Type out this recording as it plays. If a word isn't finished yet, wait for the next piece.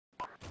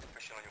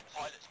section on your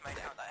pilot's made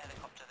out that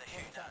helicopter they're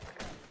shooting at.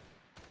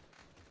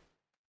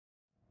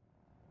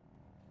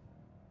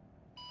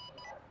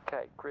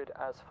 Okay, grid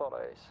as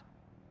follows.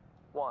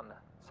 1,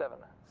 7,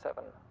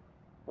 7,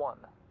 1,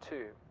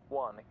 2,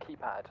 1,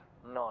 keypad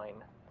 9.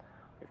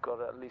 We've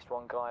got at least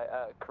one guy,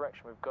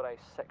 correction, we've got a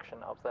section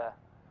up there.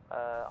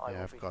 I will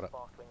I've be got it.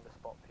 sparkling the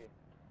spot for you.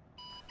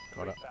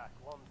 Got it. Back,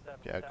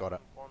 Yeah, I got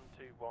it.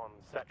 121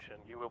 section,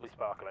 you will be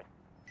sparkling.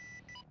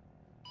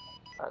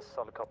 That's a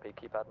solid copy,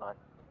 keypad 9.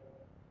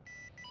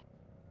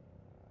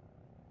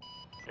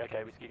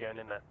 Okay, whiskey going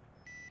in there.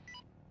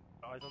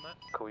 Eyes on that?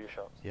 Call your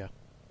shots. Yeah.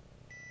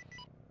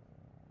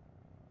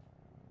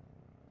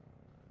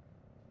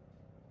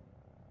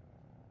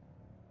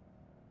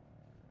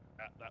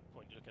 At that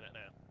point you're looking at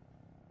now.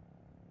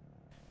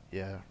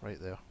 Yeah,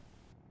 right there.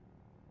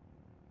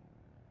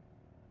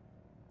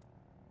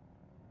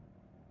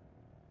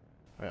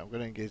 Right, I'm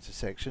going to engage the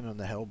section on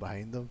the hill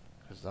behind them,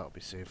 because that'll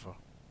be safer.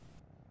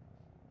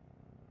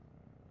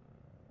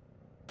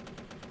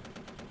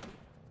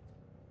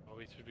 Oh,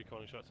 we should be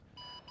calling shots.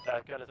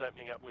 Gunner's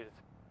opening up with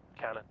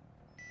cannon.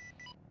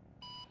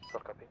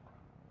 Solid copy.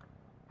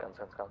 Guns,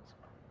 guns, guns.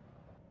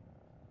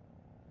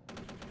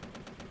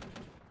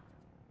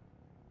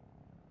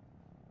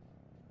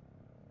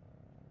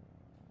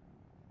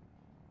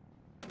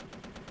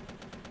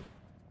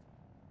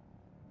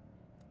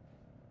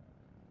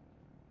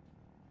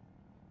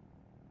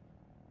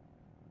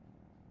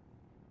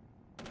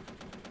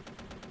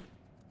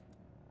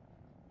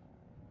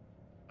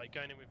 Like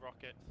going in with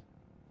rockets.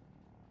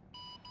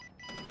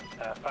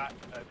 Back,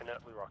 open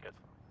up with rockets.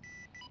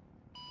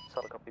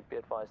 Solid copy, be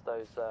advised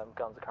those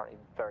guns are currently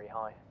very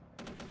high.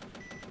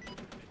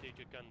 Indeed,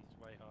 your gun's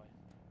way high.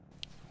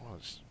 Oh,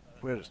 it's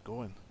where it's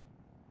going.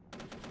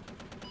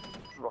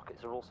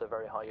 Rockets are also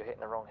very high, you're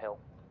hitting the wrong hill.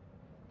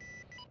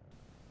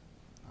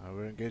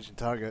 We're engaging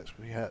targets,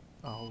 we hit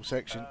a whole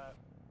section.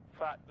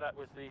 Fact, that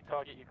was the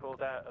target you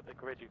called out, at the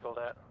grid you called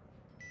out.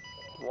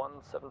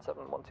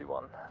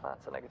 177121,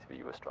 that's a negative.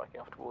 You were striking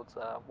off towards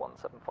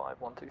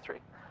 175123.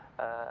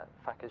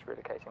 FAC is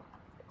relocating.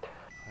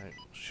 Right,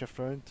 shift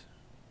round.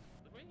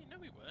 Well, you know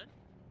we weren't.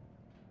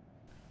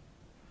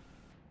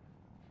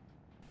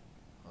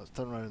 Let's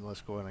turn around and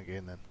let's go in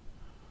again then.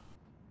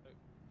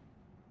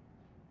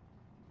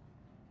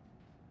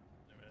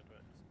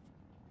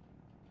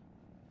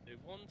 Do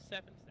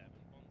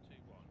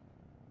 177121,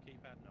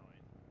 keypad 9.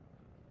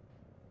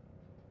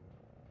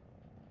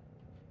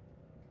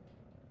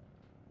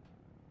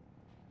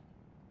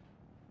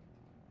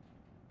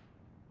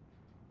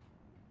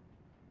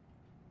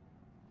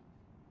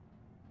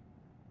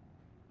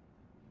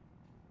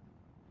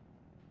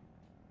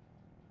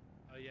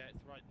 Oh yeah,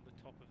 it's right at the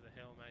top of the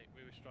hill, mate.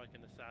 We were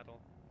striking the saddle.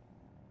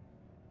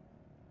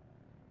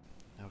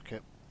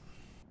 Okay.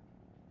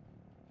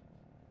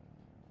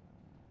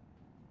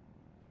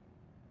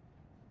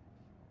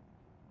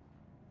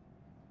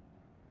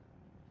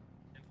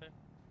 Anything?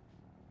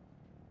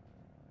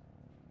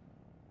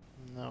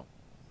 No.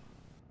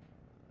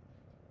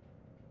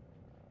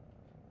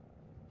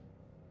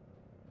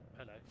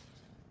 Hello.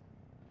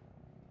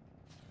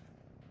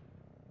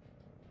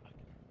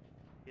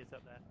 Here's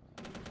up there.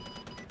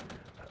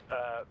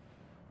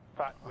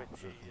 Fact with Oh,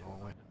 the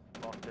wrong way.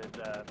 spotted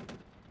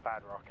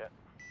bad rocket.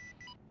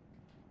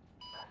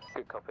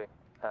 Good copy.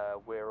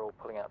 We're all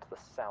pulling out to the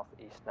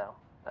southeast now.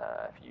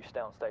 If you stay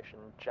on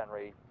station,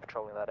 generally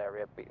patrolling that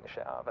area, beating the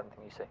shit out of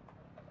anything you see.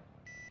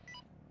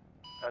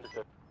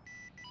 Understood.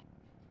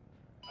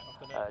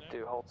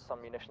 Do hold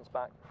some munitions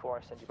back. Before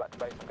I send you back to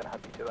base, I'm going to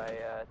have you do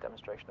a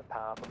demonstration of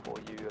power before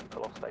you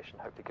pull off station.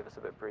 Hopefully give us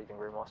a bit of breathing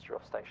room whilst you're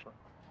off station.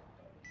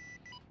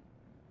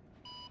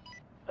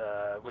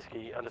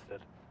 Whiskey,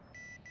 understood.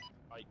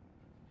 Right,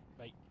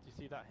 mate, do you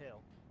see that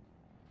hill?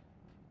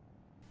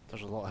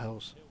 There's a lot of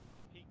hills. Hill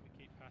peak we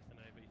keep passing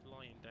over, he's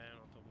lying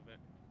down on top of it.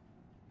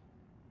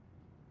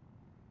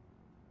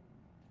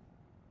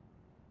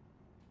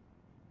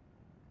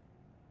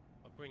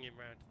 I'll bring him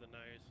round to the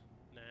nose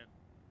now.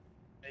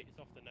 Hey, it's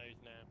off the nose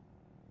now.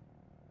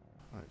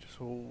 Right, just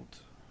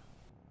hold.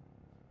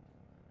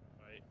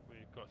 Right,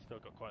 we've still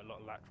got quite a lot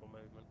of lateral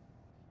movement.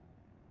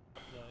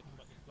 No, come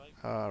back this way.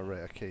 Ah,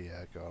 right, okay,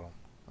 yeah, I got him.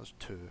 That's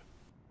 2.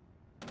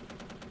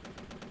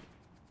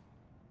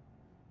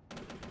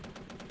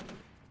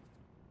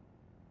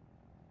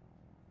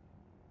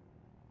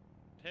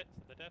 Hits,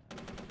 they're dead.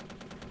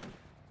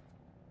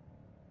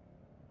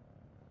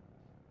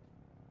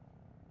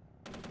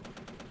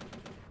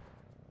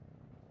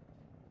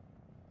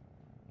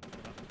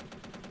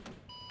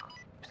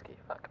 Whiskey,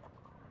 back.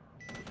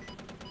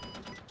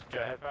 Go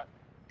ahead, back.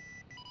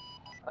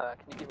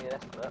 Can you give me an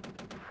estimate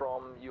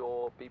from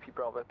your BP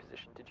Bravo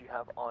position? Did you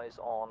have eyes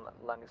on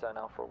landing zone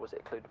Alpha, or was it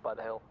occluded by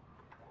the hill?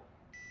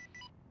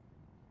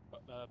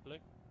 Blue, do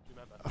you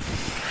remember?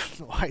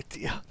 No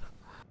idea.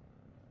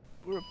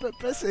 We're a bit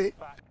busy.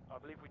 Back. I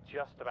believe we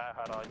just about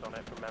had eyes on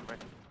it from memory.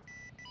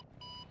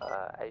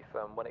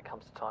 A-firm, when it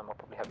comes to time, I'll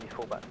probably have you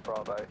fall back to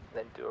Bravo,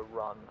 then do a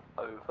run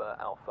over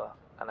Alpha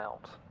and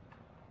out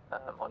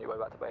on your way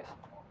back to base.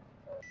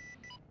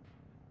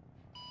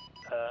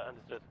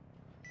 Understood.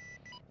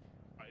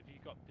 Right, have you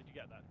got? Did you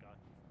get that guy?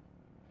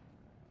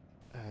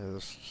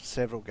 There's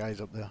several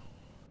guys up there.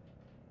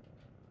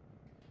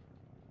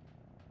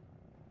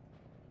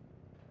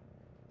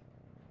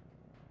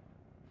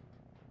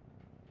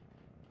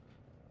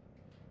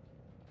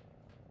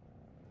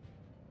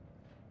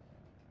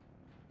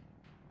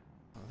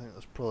 I think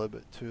there's probably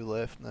about 2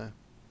 left now.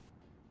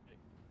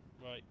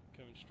 Right,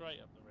 coming straight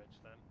up the ridge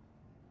then.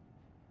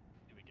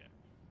 Here we go.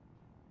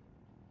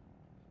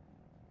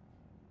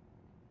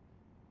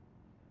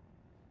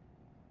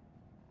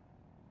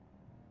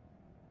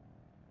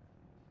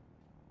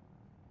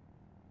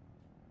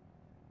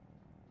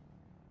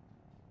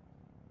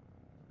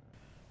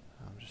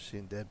 I'm just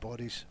seeing dead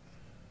bodies.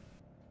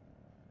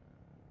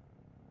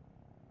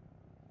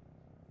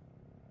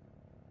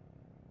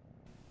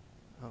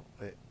 Oh,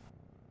 wait.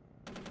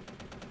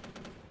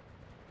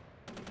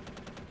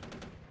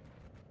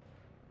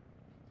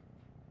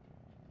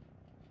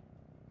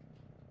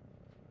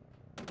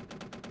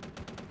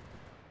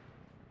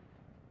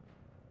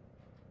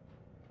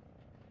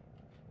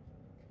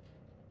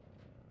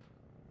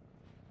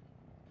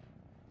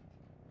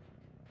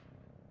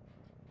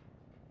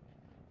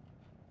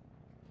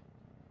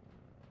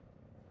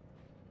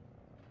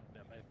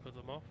 That may have put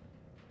them off.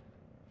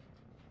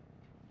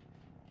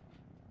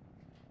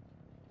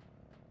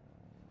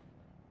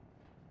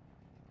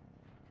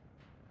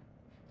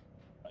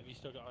 Have you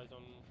still got eyes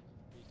on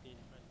these teams?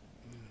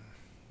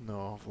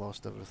 No, I've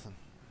lost everything.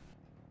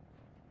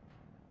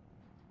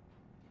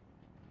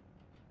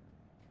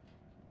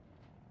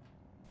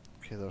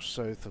 Okay, they're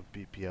south of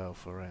BP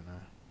Alpha right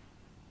now.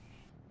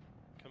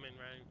 Coming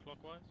round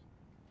clockwise.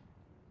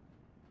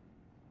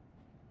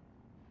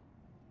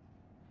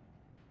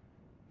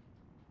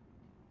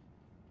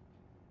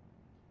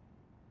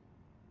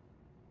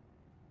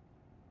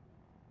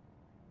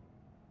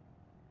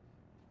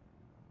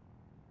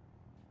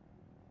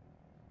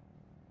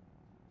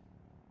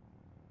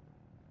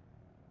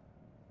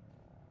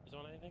 Is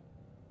on anything?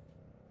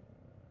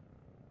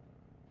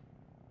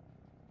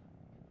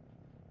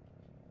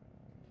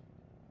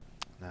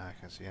 Nah, I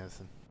can't see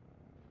anything.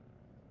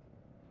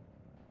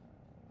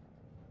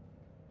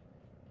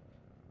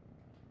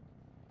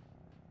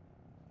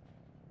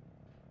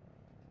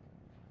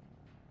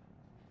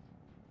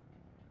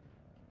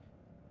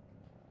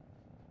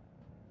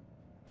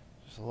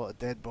 There's a lot of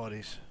dead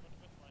bodies.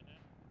 Right now.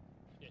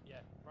 Yeah,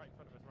 right in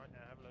front of us right now.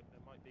 Have a look.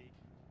 There might be.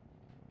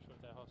 I'm sure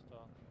if they're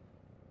hostile.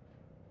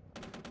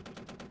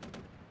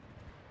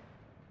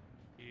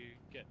 You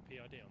get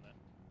PID on that.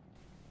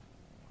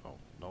 Oh,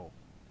 no.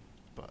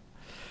 But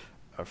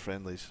our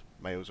friendly's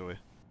miles away.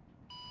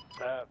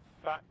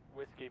 Fat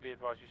whiskey. Be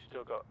advised, you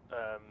still got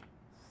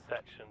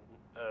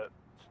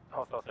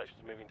hostile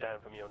sections moving down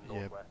from your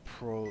northwest.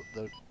 Yeah,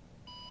 they're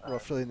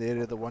roughly in the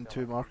area of the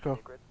 1-2 marker.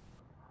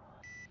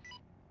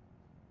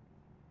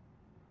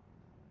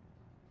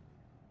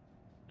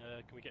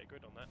 Can we get a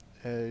grid on that?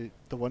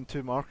 The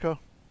 1-2 marker.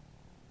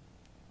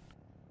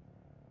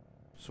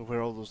 So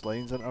where all those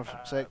lines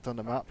intersect on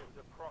the map. It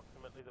was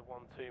approximately the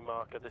 1-2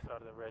 marker this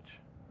side of the ridge.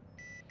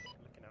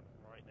 Looking at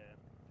them right now.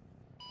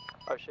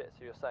 Oh shit,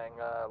 so you're saying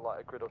like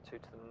a grid or two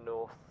to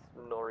the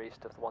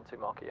northeast of the 1-2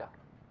 marker, yeah?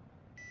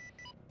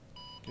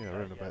 Yeah,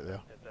 around about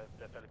there.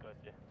 They're fairly close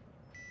to you.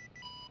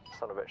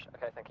 Son of a bitch.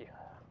 Okay, thank you.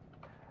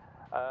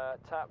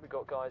 Tap, we've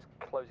got guys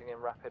closing in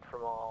rapid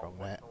from our Wrong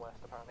west net. and west,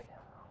 apparently.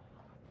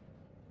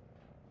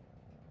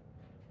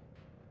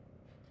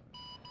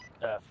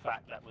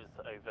 Fact, that was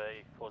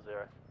over 40.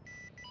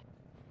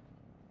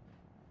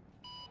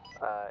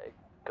 It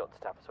got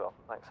to Tap as well,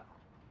 thanks.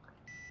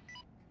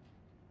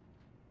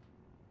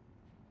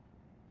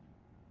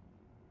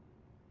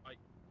 I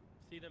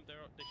see them. They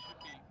should be.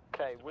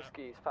 Okay, just about-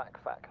 whiskey's fac.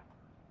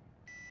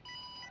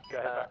 Go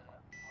ahead. Fact.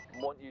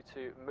 Want you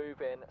to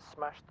move in,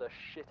 smash the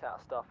shit out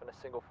of stuff in a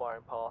single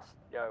firing pass,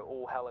 you know,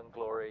 all hell and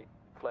glory,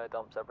 flare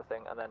dumps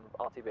everything, and then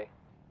RTB.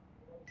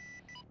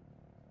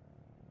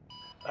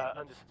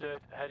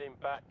 Understood. Heading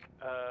back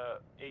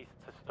east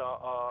to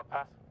start our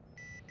pass.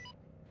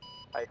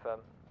 A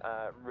firm,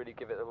 really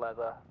give it the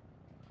leather,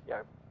 you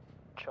know,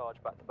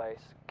 charge back to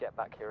base, get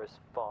back here as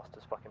fast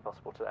as fucking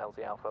possible to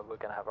LZ Alpha. We're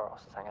going to have our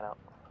asses hanging out.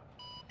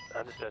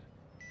 Understood.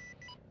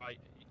 Right,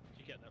 did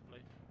you get that,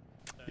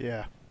 please?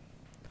 Yeah.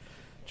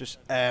 Just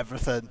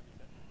everything.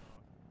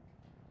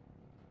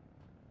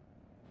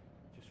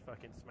 Just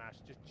fucking smash,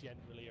 just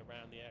generally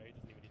around the area. It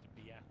doesn't even need to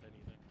be at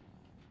anything.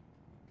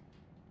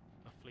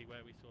 Roughly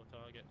where we saw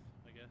targets,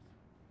 I guess.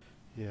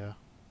 Yeah.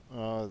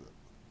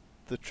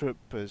 The troop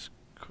is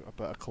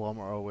about a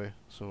kilometre away,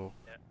 so...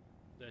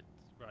 Yeah.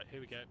 Right,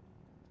 here we go.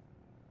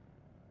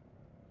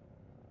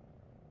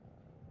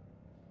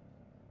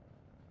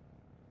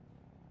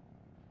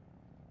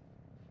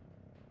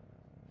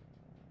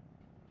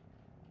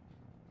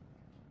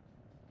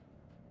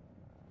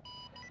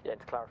 Yeah,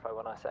 to clarify,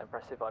 when I say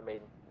impressive, I mean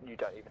you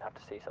don't even have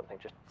to see something,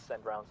 just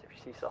send rounds. If you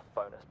see stuff,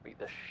 bonus, beat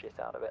the shit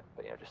out of it,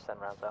 but you know, just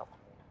send rounds out.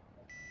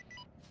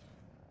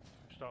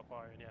 Start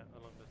firing, yeah,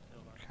 along the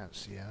hill line. Can't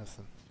see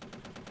anything.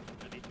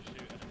 I need to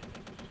shoot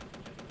anything, just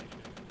generally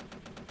shoot.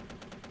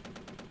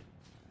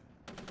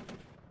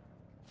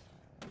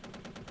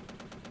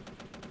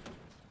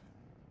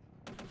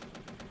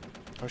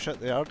 Oh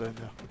shit, they are down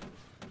there.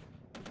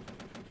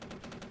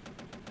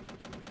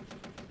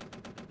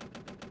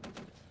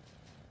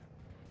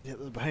 Yep,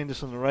 they're behind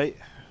us on the right,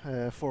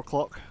 4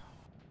 o'clock.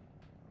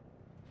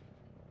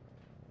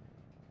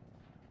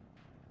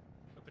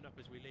 Open up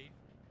as we leave.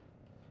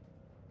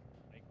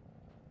 Like,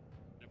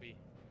 it'll be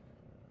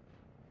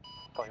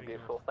Fucking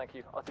beautiful, thank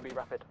you. RTB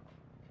rapid.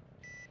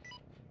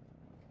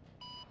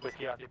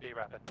 Whiskey RTB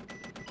rapid.